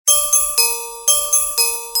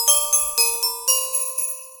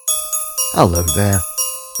Hello there.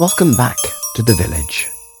 Welcome back to the village.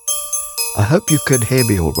 I hope you could hear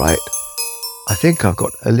me all right. I think I've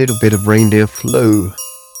got a little bit of reindeer flu.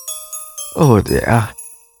 Oh dear.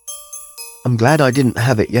 I'm glad I didn't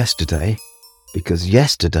have it yesterday, because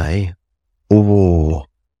yesterday was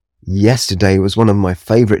one of my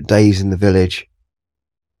favourite days in the village.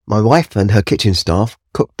 My wife and her kitchen staff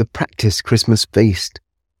cooked the practice Christmas feast.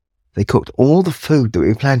 They cooked all the food that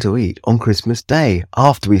we plan to eat on Christmas Day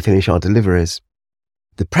after we finish our deliveries.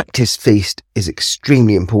 The practice feast is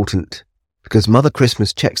extremely important because Mother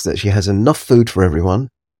Christmas checks that she has enough food for everyone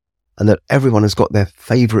and that everyone has got their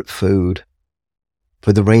favourite food.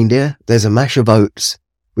 For the reindeer, there's a mash of oats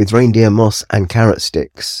with reindeer moss and carrot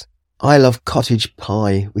sticks. I love cottage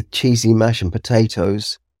pie with cheesy mash and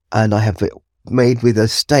potatoes, and I have it made with a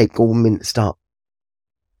steak all minced up.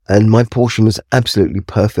 And my portion was absolutely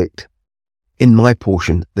perfect. In my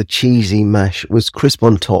portion, the cheesy mash was crisp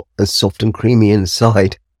on top and soft and creamy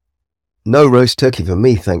inside. No roast turkey for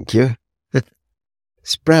me, thank you.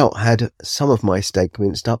 Sprout had some of my steak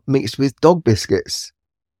minced up mixed with dog biscuits.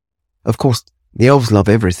 Of course, the elves love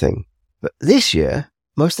everything, but this year,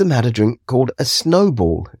 most of them had a drink called a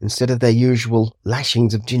snowball instead of their usual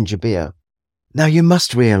lashings of ginger beer. Now you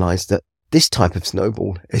must realise that this type of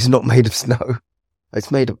snowball is not made of snow. It's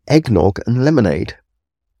made of eggnog and lemonade.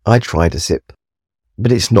 I tried a sip,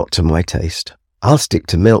 but it's not to my taste. I'll stick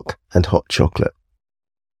to milk and hot chocolate.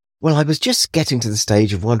 Well, I was just getting to the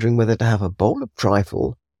stage of wondering whether to have a bowl of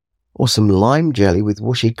trifle or some lime jelly with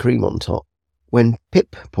whooshy cream on top, when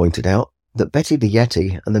Pip pointed out that Betty the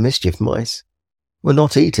Yeti and the mischief mice were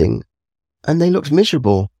not eating, and they looked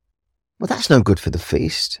miserable. Well, that's no good for the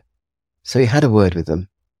feast. So he had a word with them,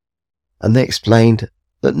 and they explained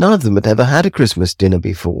that none of them had ever had a Christmas dinner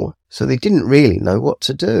before, so they didn't really know what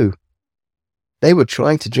to do. They were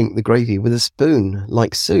trying to drink the gravy with a spoon,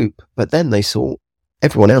 like soup, but then they saw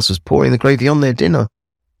everyone else was pouring the gravy on their dinner.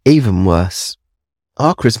 Even worse,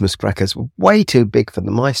 our Christmas crackers were way too big for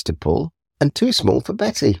the mice to pull, and too small for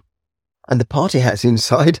Betty. And the party hats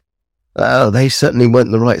inside, they certainly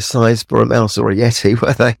weren't the right size for a mouse or a yeti,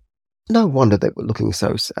 were they? No wonder they were looking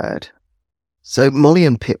so sad. So Molly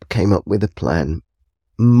and Pip came up with a plan.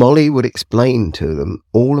 Molly would explain to them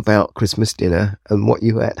all about Christmas dinner and what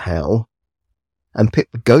you ate how, and Pip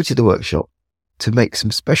would go to the workshop to make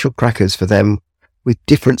some special crackers for them with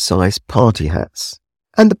different sized party hats.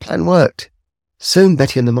 And the plan worked. Soon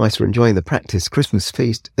Betty and the mice were enjoying the practice Christmas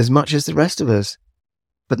feast as much as the rest of us.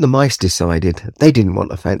 But the mice decided they didn't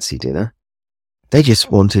want a fancy dinner. They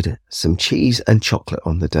just wanted some cheese and chocolate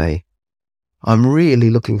on the day. I'm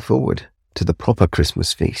really looking forward to the proper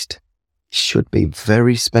Christmas feast. It should be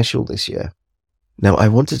very special this year. Now, I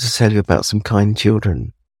wanted to tell you about some kind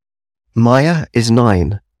children. Maya is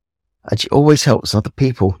 9, and she always helps other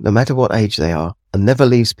people, no matter what age they are, and never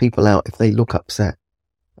leaves people out if they look upset.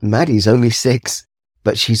 Maddie's only 6,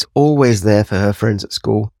 but she's always there for her friends at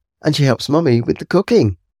school, and she helps Mummy with the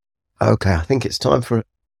cooking. Okay, I think it's time for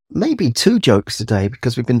maybe 2 jokes today,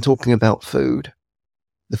 because we've been talking about food.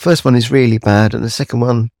 The first one is really bad, and the second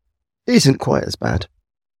one isn't quite as bad.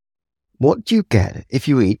 What do you get if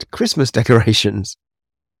you eat Christmas decorations?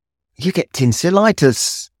 You get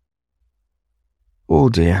tinselitis. Oh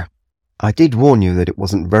dear. I did warn you that it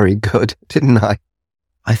wasn't very good, didn't I?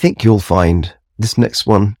 I think you'll find this next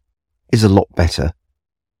one is a lot better.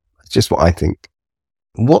 That's just what I think.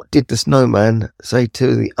 What did the snowman say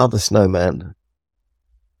to the other snowman?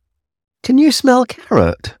 Can you smell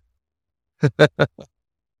carrot?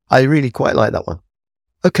 I really quite like that one.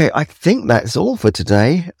 Okay, I think that's all for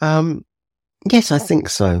today. Yes, I think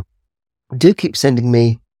so. Do keep sending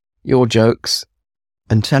me your jokes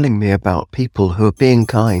and telling me about people who are being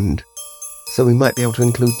kind, so we might be able to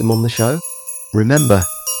include them on the show. Remember,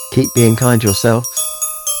 keep being kind yourself.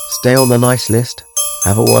 Stay on the nice list.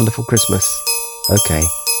 Have a wonderful Christmas. Okay,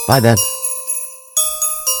 bye then.